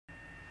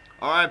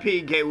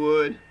R.I.P.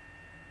 Gatewood.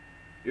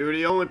 You're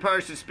the only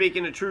person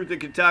speaking the truth in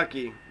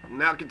Kentucky.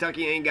 Now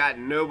Kentucky ain't got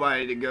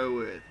nobody to go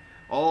with.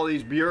 All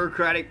these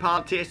bureaucratic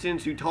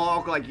politicians who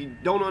talk like you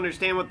don't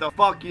understand what the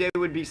fuck they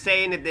would be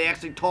saying if they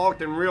actually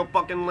talked in real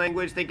fucking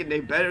language, thinking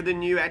they better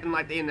than you, acting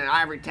like they in the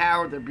ivory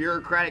tower with their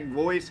bureaucratic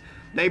voice.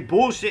 They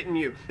bullshitting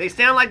you. They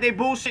sound like they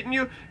bullshitting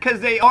you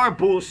because they are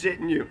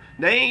bullshitting you.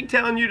 They ain't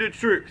telling you the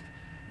truth.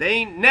 They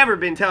ain't never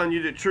been telling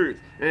you the truth.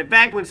 And in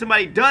fact, when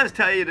somebody does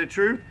tell you the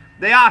truth,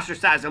 they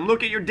ostracize them.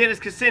 Look at your Dennis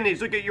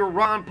Kucini's. Look at your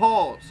Ron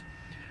Pauls.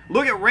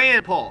 Look at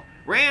Rand Paul.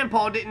 Rand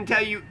Paul didn't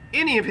tell you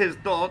any of his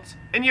thoughts,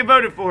 and you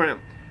voted for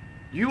him.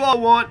 You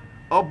all want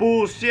a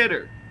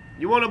bullshitter.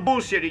 You want a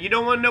bullshitter. You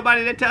don't want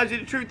nobody that tells you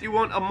the truth. You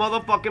want a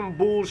motherfucking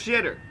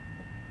bullshitter.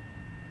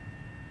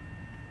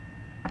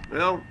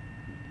 Well,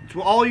 it's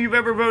all you've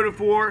ever voted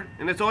for,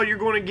 and it's all you're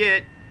going to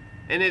get,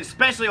 and it's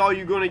especially all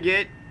you're going to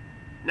get,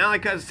 not only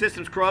because the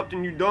system's corrupt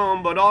and you're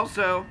dumb, but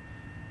also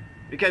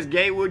because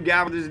Gatewood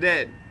Galbraith is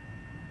dead.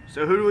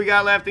 So who do we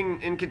got left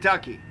in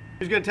Kentucky?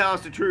 Who's going to tell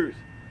us the truth?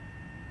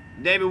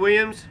 David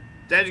Williams? Is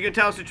that who's going to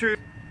tell us the truth?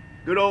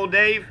 Good old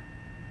Dave?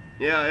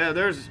 Yeah,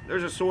 there's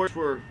a source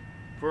for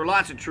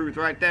lots of truth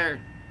right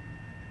there.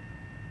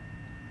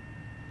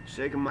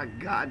 Shaking my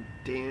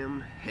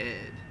goddamn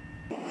head.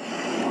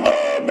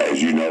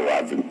 As you know,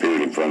 I've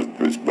appeared in front of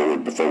this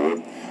board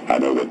before. I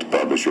know that the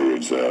publisher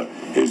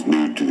is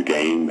new to the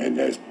game and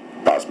has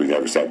possibly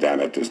never sat down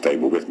at this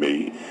table with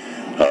me.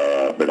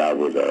 But I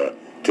would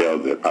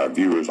tell our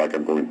viewers, like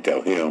I'm going to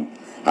tell him,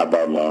 I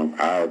brought along,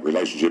 our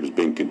relationship has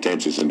been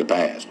contentious in the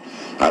past.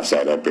 I've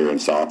sat up here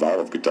and solved all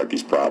of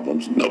Kentucky's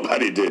problems.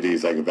 Nobody did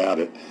anything about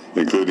it,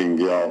 including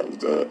y'all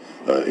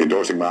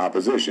endorsing my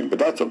opposition. But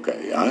that's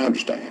okay. I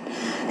understand.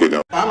 You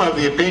know, I'm of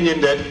the opinion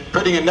that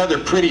putting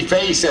another pretty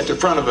face at the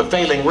front of a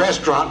failing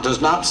restaurant does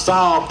not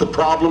solve the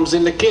problems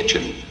in the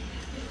kitchen.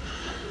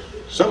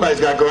 Somebody's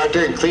got to go out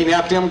there and clean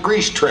out them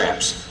grease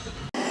traps.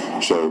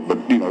 So,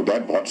 but you know,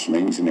 that brought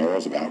slings and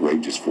arrows of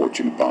outrageous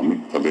fortune upon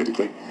me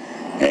politically.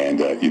 And,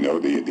 you know,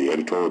 the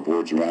editorial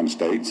boards around the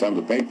state, some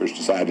of the papers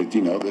decided,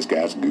 you know, this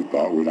guy's a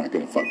goofball, we're not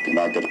going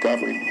to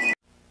cover him.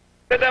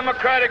 The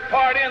Democratic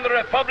Party and the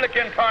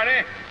Republican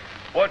Party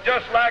was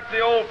just like the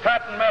old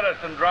patent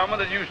medicine drummer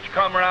that used to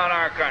come around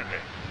our country.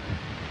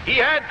 He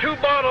had 2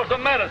 bottles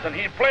of medicine.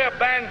 He'd play a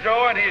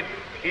banjo and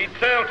he'd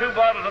sell 2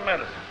 bottles of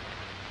medicine.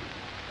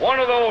 One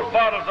of those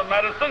bottles of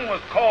medicine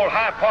was called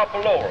high papa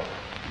laurel.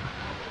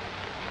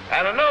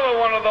 And another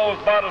one of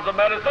those bottles of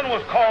medicine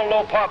was called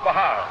low papa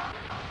high.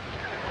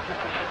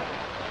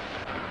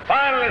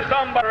 Finally,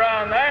 somebody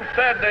around there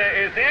said,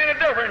 is there any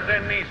difference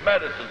in these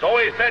medicines? Oh,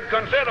 he said,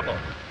 considerable.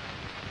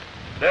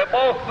 They're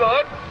both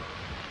good,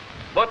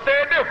 but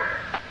they're different.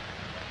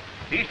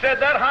 He said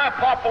that high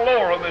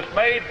papalorum is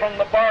made from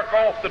the bark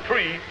off the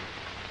tree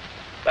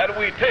that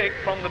we take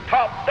from the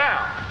top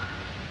down.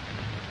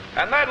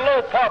 And that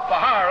low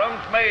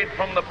papaharum's made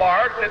from the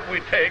bark that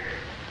we take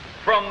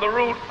from the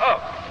root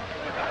up.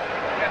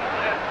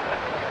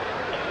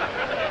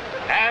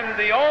 And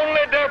the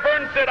only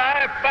difference that I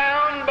have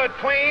found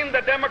between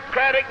the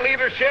Democratic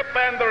leadership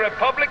and the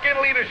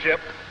Republican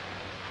leadership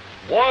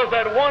was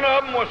that one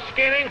of them was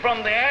skinning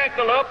from the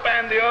ankle up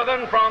and the other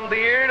one from the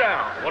ear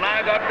down when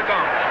I got to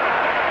Congress.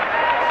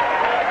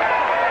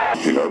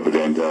 You know, but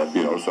then,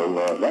 you know, so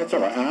that's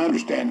all right. I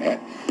understand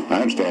that.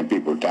 I understand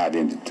people are tied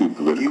into 2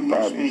 political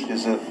parties. You speak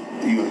as if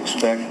you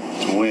expect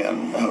to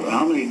win.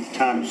 How many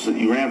times,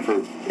 you ran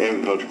for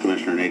Agriculture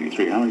Commissioner in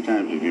 83, how many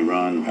times have you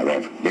run? I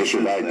ran for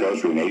Commissioner of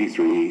Agriculture in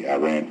 83. I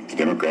ran the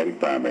Democratic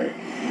primary.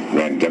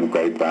 Ran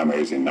Democratic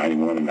primaries in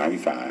 91 and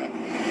 95.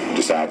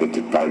 Decided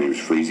that the party was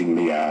freezing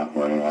me out,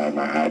 running all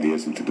my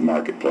ideas into the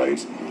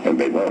marketplace, and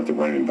they weren't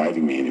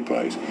inviting me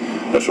anyplace.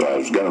 So I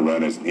was going to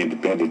run as an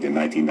independent in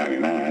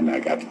 1999. I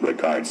got the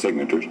required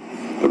signatures.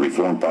 The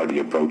Reform Party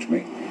approached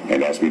me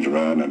and asked me to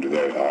run under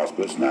their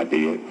auspice, and I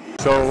did.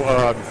 So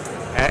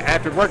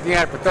after working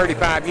at it for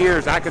 35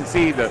 years, I can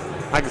see the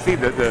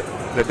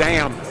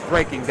dam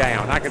breaking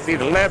down. I can see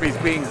the levees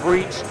being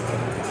breached,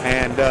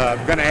 and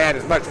going to add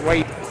as much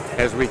weight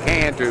as we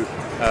can to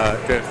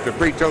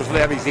breach those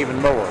levees even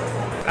more.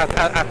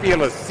 I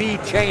feel a sea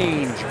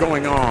change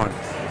going on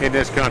in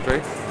this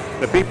country.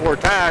 The people are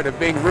tired of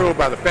being ruled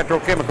by the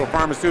petrochemical,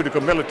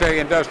 pharmaceutical, military,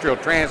 industrial,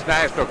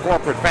 transnational,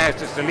 corporate,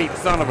 fascist, elite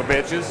son of a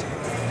bitches,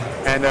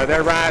 and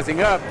they're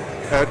rising up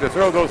to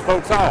throw those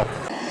folks off.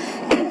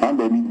 I'm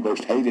going to be the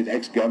most hated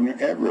ex-governor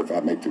ever if I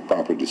make the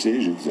proper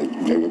decisions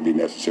that would be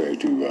necessary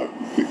to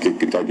get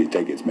Kentucky to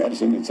take its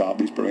medicine and solve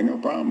these perennial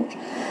problems.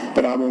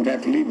 But I won't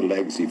have to leave a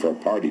legacy for a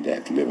party to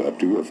have to live up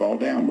to or fall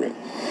down with.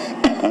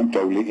 I'm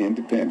totally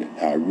independent.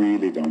 I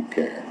really don't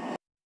care.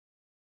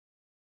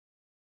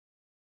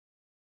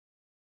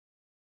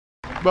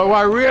 But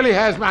what really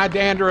has my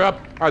dander up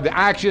are the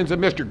actions of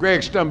Mr.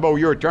 Greg Stumbo,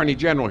 your Attorney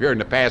General, here in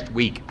the past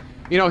week.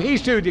 You know, he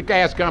sued the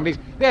gas companies.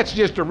 That's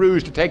just a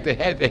ruse to take the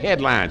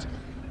headlines.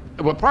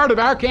 Well, part of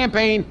our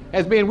campaign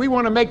has been we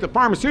want to make the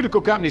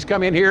pharmaceutical companies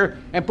come in here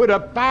and put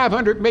up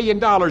 $500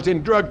 million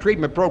in drug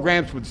treatment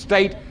programs for the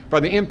state for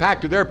the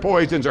impact of their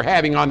poisons are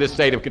having on this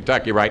state of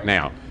Kentucky right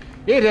now.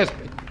 It has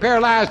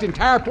paralyzed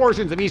entire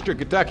portions of eastern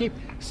Kentucky.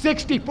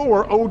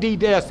 64 OD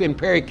deaths in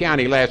Perry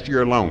County last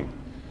year alone.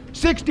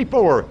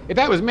 64. If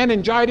that was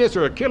meningitis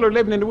or a killer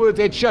living in the woods,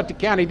 they'd shut the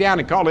county down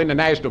and call in the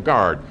National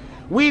Guard.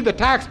 We, the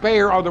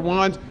taxpayer, are the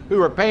ones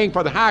who are paying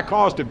for the high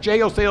cost of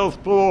jail cells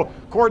full,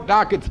 court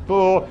dockets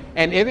full,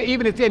 and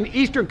even if it's in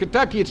eastern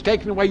Kentucky, it's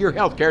taking away your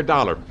health care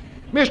dollar.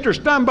 Mr.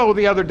 Stumbo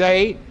the other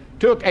day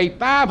took a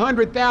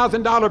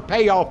 $500,000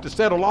 payoff to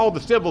settle all the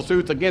civil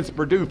suits against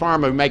Purdue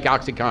Pharma who make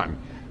OxyContin.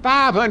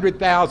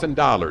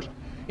 $500,000.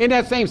 In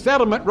that same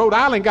settlement, Rhode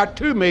Island got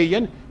 $2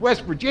 million,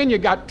 West Virginia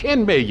got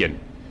 $10 million.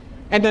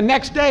 And the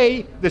next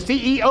day, the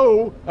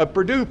CEO of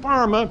Purdue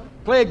Pharma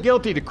pled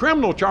guilty to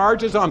criminal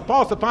charges on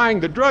falsifying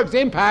the drug's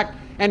impact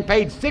and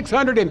paid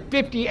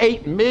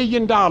 $658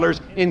 million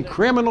in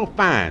criminal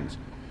fines.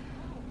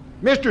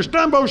 Mr.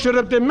 Stumbo should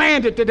have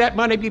demanded that that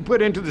money be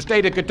put into the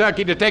state of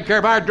Kentucky to take care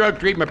of our drug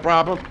treatment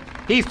problem.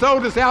 He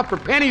sold us out for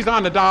pennies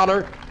on the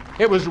dollar.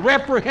 It was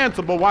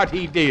reprehensible what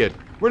he did.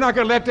 We're not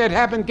going to let that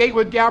happen.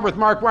 Gatewood Galbraith,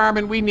 Mark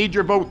Wireman, we need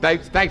your vote.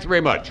 Thanks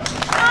very much.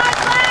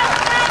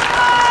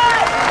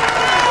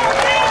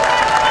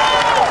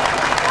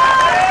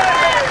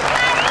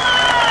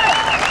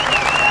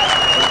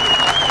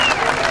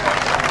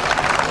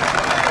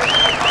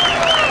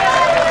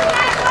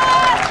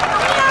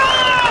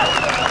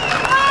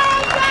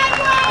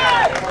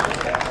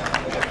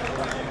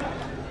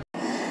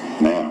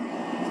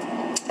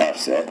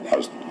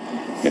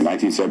 In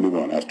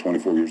 1971, I was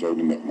 24 years old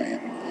and a milkman.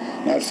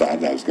 And I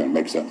decided I was going to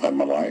make something of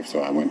my life, so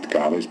I went to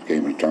college,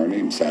 became an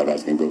attorney, and decided I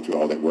was going to go through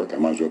all that work. I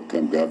might as well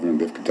become governor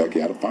and lift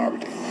Kentucky out of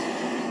poverty.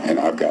 And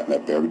I've gotten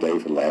up every day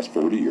for the last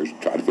 40 years to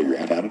try to figure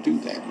out how to do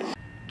that.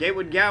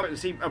 Gatewood Galbraith,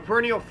 see, a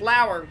perennial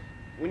flower,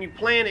 when you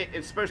plant it,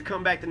 it's supposed to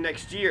come back the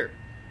next year.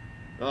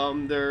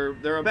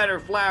 They're a better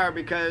flower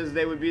because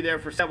they would be there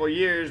for several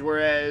years,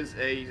 whereas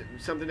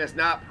something that's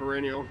not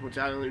perennial, which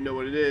I don't even know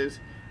what it is,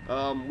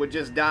 would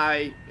just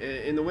die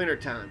in the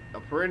wintertime. A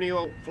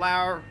perennial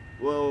flower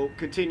will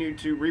continue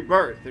to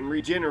rebirth and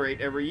regenerate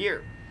every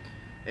year.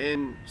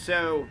 And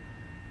so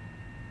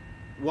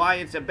why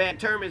it's a bad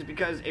term is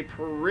because a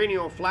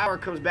perennial flower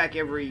comes back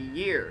every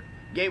year.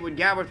 Gatewood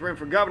Galbraith ran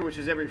for governor, which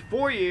is every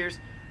 4 years,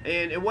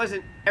 and it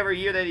wasn't every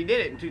year that he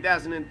did it. In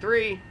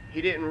 2003,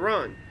 he didn't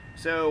run.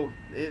 So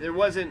it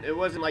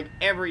wasn't like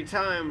every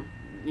time,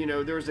 you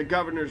know, there was a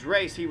governor's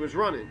race, he was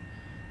running.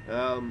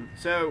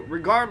 So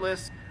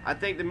regardless, I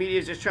think the media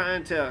is just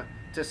trying to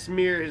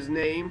smear his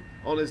name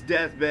on his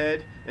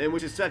deathbed, and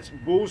which is such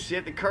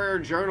bullshit. The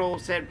Courier-Journal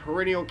said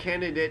perennial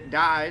candidate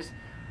dies,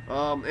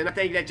 and I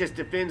think that just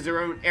defends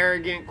their own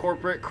arrogant,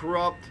 corporate,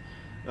 corrupt,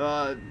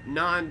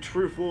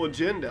 non-truthful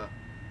agenda.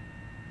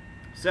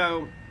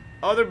 So,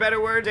 other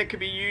better words that could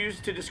be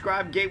used to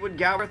describe Gatewood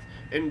Galbraith: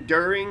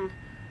 enduring,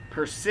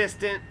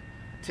 persistent,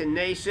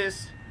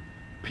 tenacious,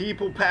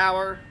 people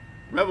power,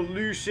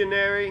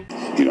 revolutionary.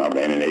 You know, I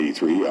ran in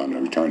 '83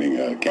 on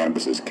returning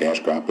cannabis as a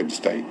cash crop in the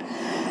state.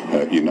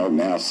 You know,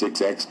 now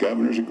 6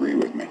 ex-governors agree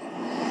with me.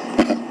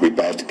 We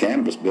passed a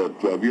cannabis bill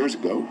 12 years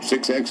ago.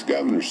 6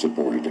 ex-governors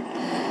supported it.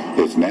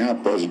 It's now,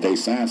 present-day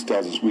science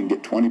tells us we can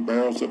get 20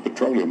 barrels of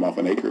petroleum off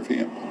an acre of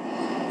hemp.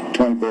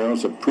 20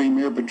 barrels of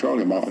premier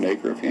petroleum off an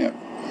acre of hemp.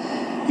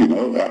 You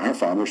know, our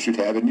farmers should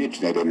have a niche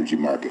in that energy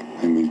market.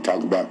 And when you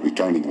talk about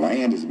returning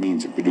land as a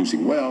means of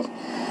producing wealth,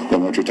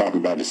 then what you're talking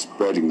about is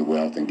spreading the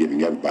wealth and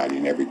giving everybody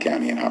in every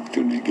county an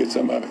opportunity to get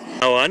some of it.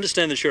 Oh, I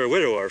understand that you're a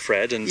widower,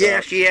 Fred. And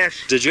yes,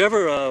 yes. Did you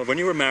ever, when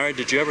you were married,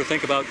 did you ever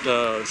think about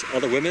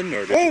other women?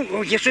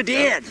 Or yes, I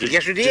did.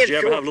 Yes, I did. Did you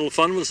ever have a little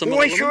fun with some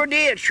other women? Sure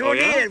did. Sure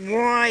did.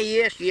 Why,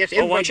 yes, yes.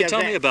 Oh, why don't you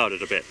tell me about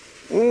it a bit?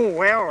 Oh,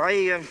 well,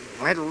 I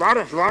had a lot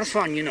of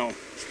fun, you know.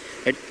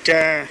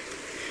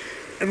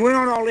 And we're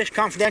on all this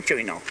confidential,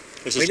 you know.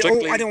 This is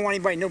strictly, I don't want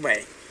anybody to know about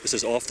it. This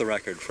is off the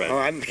record, Fred. Oh,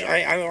 I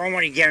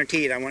want to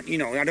guarantee it. I want, you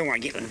know, I don't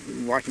want to get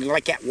watching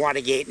like that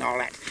Watergate and all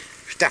that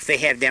stuff they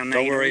have down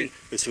there. Don't worry,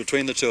 it's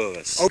between the two of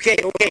us. Okay,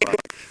 okay. Right.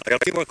 I got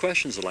a few more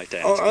questions I'd like to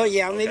ask. Oh,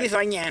 yeah, okay. Maybe if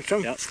I can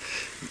answer them. Yeah.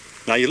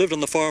 Now, you lived on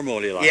the farm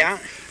all your life. Yeah.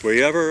 Were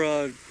you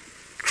ever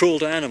cruel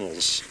to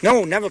animals?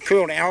 No, never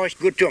cruel. I always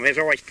good to them. There's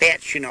always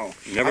pets, you know.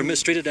 You never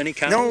mistreated any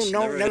cows?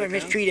 No, never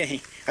mistreated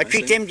any. I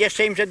treat them just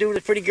the same as I do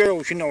the pretty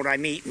girls, you know, that I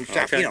meet and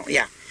stuff, you know,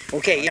 yeah.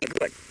 Okay, yeah,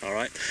 good. All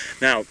right.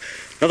 Now,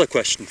 another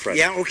question, Fred.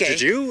 Yeah, okay.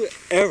 Did you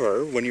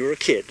ever, when you were a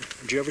kid,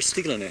 did you ever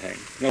steal anything?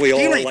 Now, we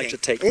all like to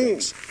take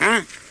things.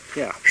 Huh?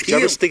 Yeah. Did you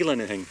ever steal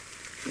anything?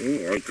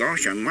 Oh,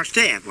 gosh, I must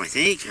have, I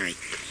think.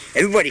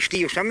 Everybody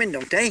steals something,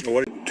 don't they?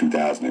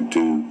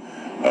 2002,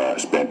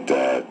 spent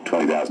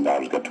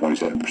 $20,000, got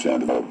 27% of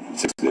the vote in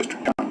 6th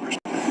District Congress.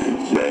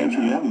 James,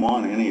 you haven't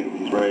won any of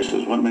these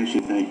races. What makes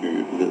you think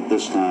that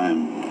this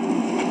time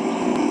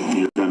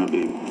you're going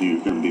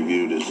to be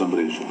viewed as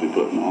somebody who should be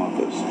put in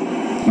office?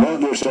 Well,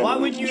 there's several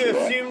wouldn't you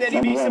assume that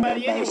he'd be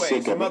somebody anyways,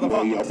 you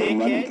motherfucking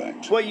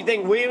dickhead? What, you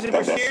think Williams and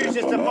Brashear's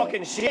just a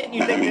fucking shit?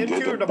 You think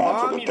them two are the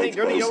bomb? You think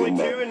they're the only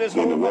two in this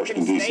whole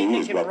fucking state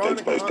that can run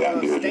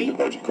a state?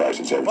 Budget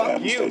crisis every Fuck time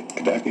in the you. state of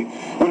Kentucky.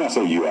 When I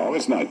say you all,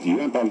 it's not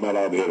you. I'm talking about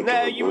all the other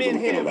No, you mean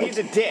him. He's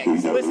a dick.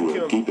 Listen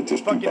to him. Keep it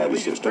this Fucking two-party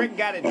elitist system prick,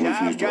 got a and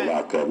refuse job, to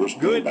allow got coverage to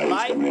good anybody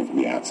life. coming in from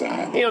the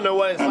outside. He don't know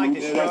what it's like to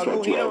That's struggle.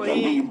 what He you don't. have.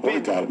 He You ain't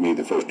been boycotted me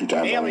the first two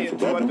times I ran alien for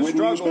to what governor. the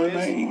Wouldn't use struggle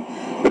my is. name.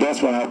 But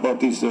that's why I brought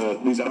these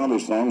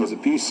honors along as a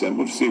peace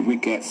symbol to see if we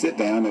can't sit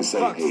down and say,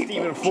 fuck hey,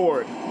 Stephen folks,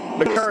 Ford. The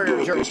let's do it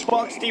Courier. this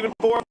Fuck way. Stephen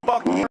Ford.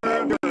 Fuck the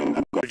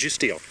Courier. What did you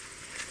steal?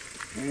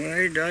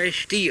 Where did I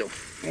steal?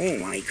 Oh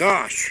my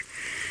gosh.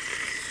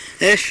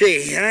 Let's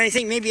see. I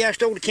think maybe I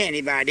stole the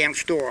candy bar down the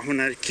store when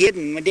I was a kid,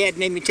 and my dad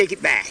made me take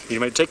it back. You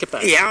may take it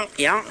back.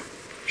 Yeah.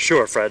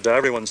 Sure, Fred.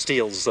 Everyone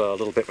steals a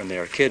little bit when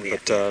they're a kid,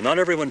 but not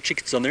everyone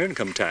cheats on their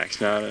income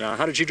tax. Now,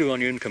 how did you do on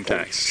your income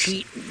tax?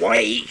 Cheat on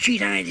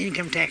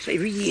income tax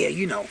every year,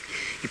 you know.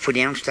 You put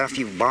down stuff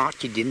you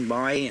bought, you didn't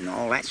buy, and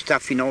all that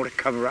stuff, you know, to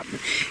cover up.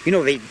 You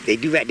know, they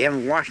do that down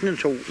in Washington,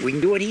 so we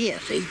can do it here,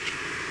 see?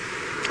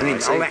 I mean,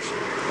 all that.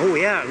 Oh,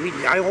 yeah,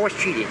 I always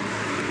cheated.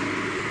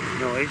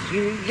 You know,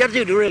 you got to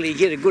do to really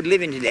get a good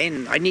living today,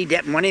 and I need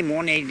that money more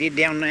than they did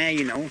down there,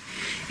 you know.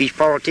 These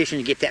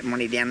politicians get that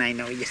money down there, you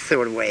know, you just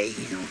throw it away,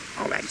 you know,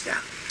 all that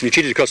stuff. You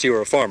cheated because you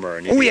were a farmer.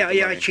 And you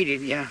I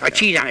cheated, yeah. I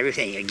cheat on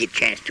everything I get a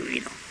chance to,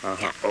 you know.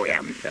 Uh-huh. Yeah. Oh,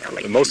 yeah. I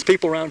like most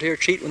people around here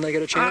cheat when they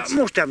get a chance?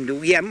 Most of them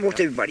do, yeah,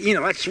 everybody. You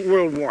know, that's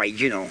worldwide,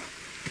 you know.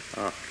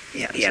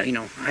 Yeah, you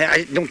know,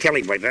 I don't tell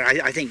anybody, but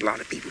I think a lot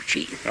of people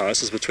cheat. Oh,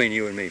 this is between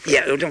you and me.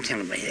 Yeah, don't tell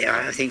anybody.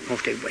 I think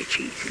most everybody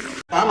cheats, you know.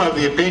 I'm of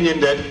the opinion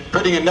that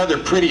putting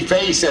another pretty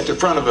face at the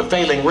front of a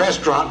failing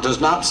restaurant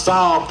does not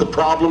solve the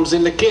problems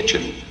in the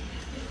kitchen.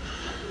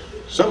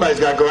 Somebody's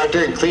got to go out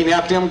there and clean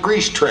out them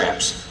grease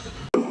traps.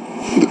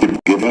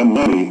 Give them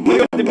money. Look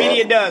what the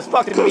media does.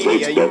 Fuck the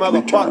media, you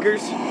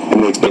motherfuckers.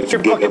 Get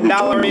your fucking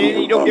dollar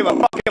in. You don't give a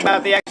fuck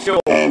about the actual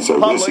and so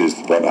public. This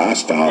is what I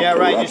stopped. Yeah,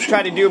 right. Just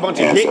try to do a bunch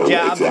of hit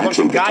jobs, a bunch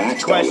of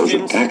gotcha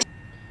questions.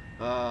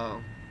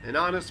 An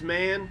honest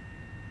man,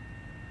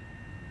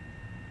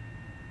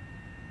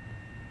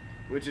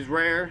 which is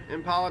rare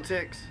in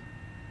politics.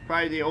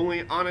 Probably the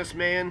only honest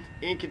man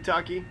in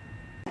Kentucky.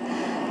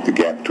 The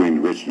gap between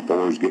the rich and the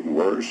poor is getting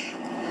worse.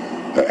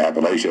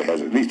 Appalachia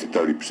has at least a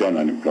 30%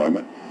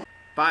 unemployment.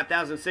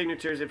 5,000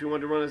 signatures if you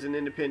wanted to run as an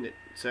independent.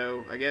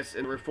 So I guess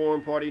in the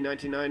Reform Party,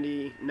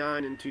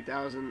 1999 and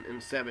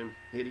 2007,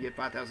 he had to get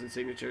 5,000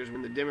 signatures.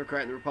 When the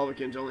Democrat and the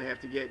Republicans only have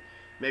to get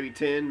maybe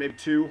 10, maybe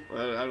 2.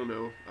 I don't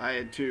know. I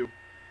had 2.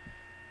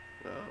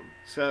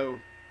 So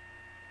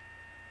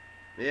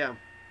yeah,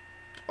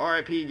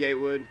 R.I.P.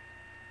 Gatewood.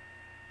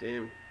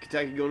 Damn,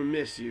 Kentucky gonna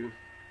miss you.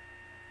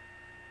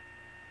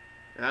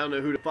 I don't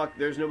know who the fuck,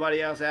 there's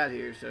nobody else out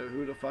here, so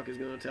who the fuck is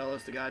going to tell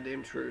us the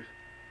goddamn truth?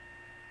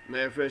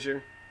 Mayor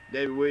Fisher,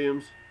 David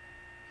Williams,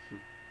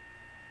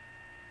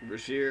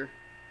 Brashear.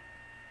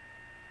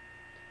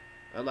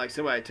 I'd like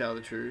somebody to tell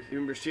the truth.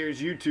 Even Brashear's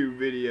YouTube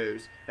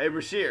videos. Hey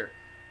Brashear,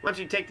 why don't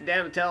you take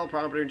down the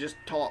teleprompter and just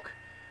talk?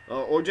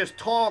 Or just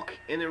talk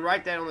and then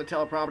write that on the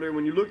teleprompter.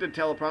 When you look at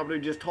the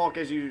teleprompter, just talk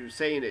as you're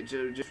saying it.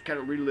 Just kind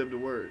of relive the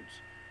words.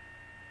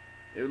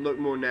 It would look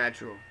more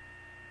natural.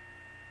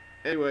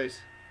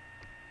 Anyways.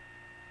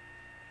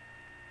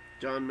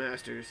 John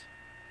Masters,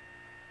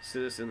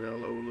 citizen of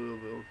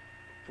Louisville,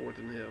 4th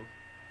and Hill.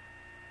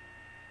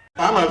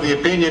 I'm of the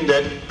opinion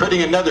that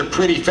putting another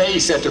pretty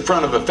face at the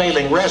front of a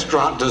failing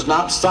restaurant does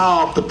not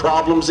solve the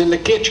problems in the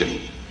kitchen.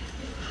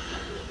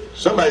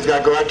 Somebody's got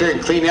to go out there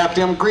and clean out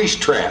them grease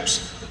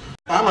traps.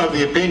 I'm of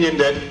the opinion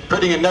that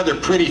putting another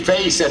pretty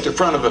face at the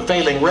front of a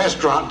failing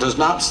restaurant does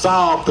not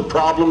solve the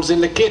problems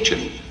in the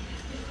kitchen.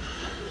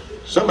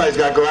 Somebody's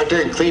got to go out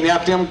there and clean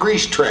out them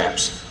grease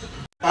traps.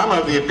 I'm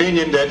of the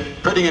opinion that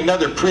putting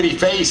another pretty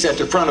face at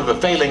the front of a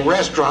failing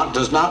restaurant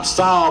does not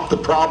solve the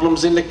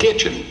problems in the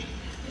kitchen.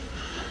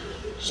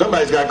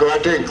 Somebody's got to go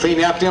out there and clean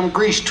out them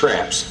grease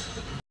traps.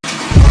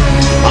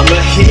 I'm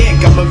a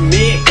hick, I'm a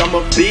mick, I'm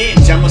a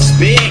bitch, I'm a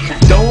spick.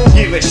 Don't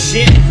give a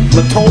shit.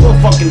 I'm a total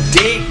fucking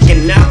dick,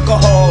 an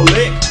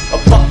alcoholic, a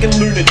fucking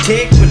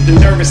lunatic with a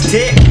nervous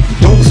tick.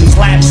 Don't some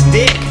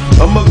slapstick.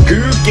 I'm a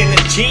gook and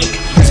a cheek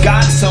who's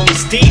got some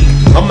steep.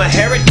 I'm a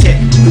heretic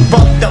who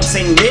fucked up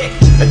St. Nick.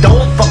 I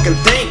don't fucking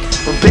think.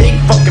 I'm a big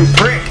fucking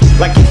prick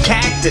like a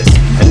cactus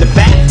and the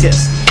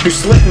Baptist who's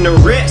slitting their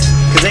wrist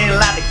cause they ain't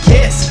allowed to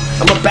kiss.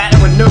 I'm a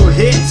batter with no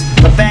hits.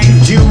 A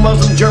faggot Jew,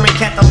 Muslim, German,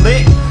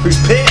 Catholic who's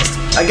pissed.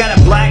 I got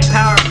a black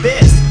power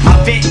fist. My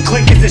fit and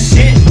click is a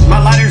shit. My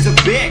lighter's a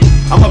bic.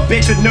 I'm a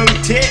bitch with no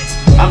tits.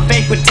 I'm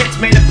fake with tits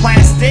made of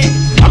plastic.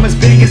 I'm as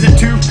big as a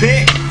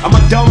toothpick. I'm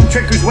a dumb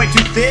trick who's way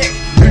too thick.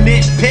 Who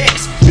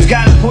nitpicks? Who's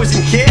got a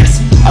poison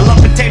kiss? I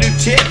love potato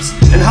chips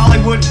and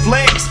Hollywood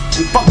flicks.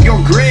 And fuck your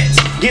grits.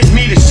 Gives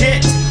me the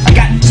shits. I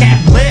got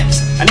chapped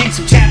lips. I need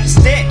some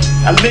chapstick.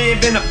 I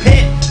live in a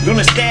pit.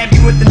 Gonna stab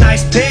you with a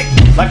nice pick.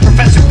 Like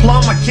Professor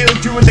Plum, I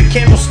killed you with a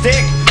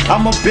candlestick.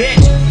 I'm a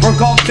bitch.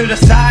 Broke off to the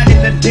side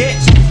in the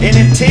ditch. In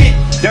a tent.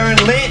 During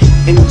lit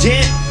and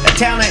gent. A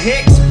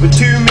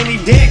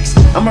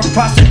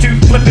prostitute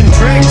flipping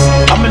tricks.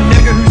 I'm a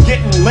nigga who's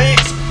getting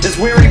licks. This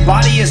weary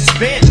body is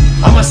spent.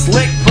 I'm a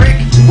slick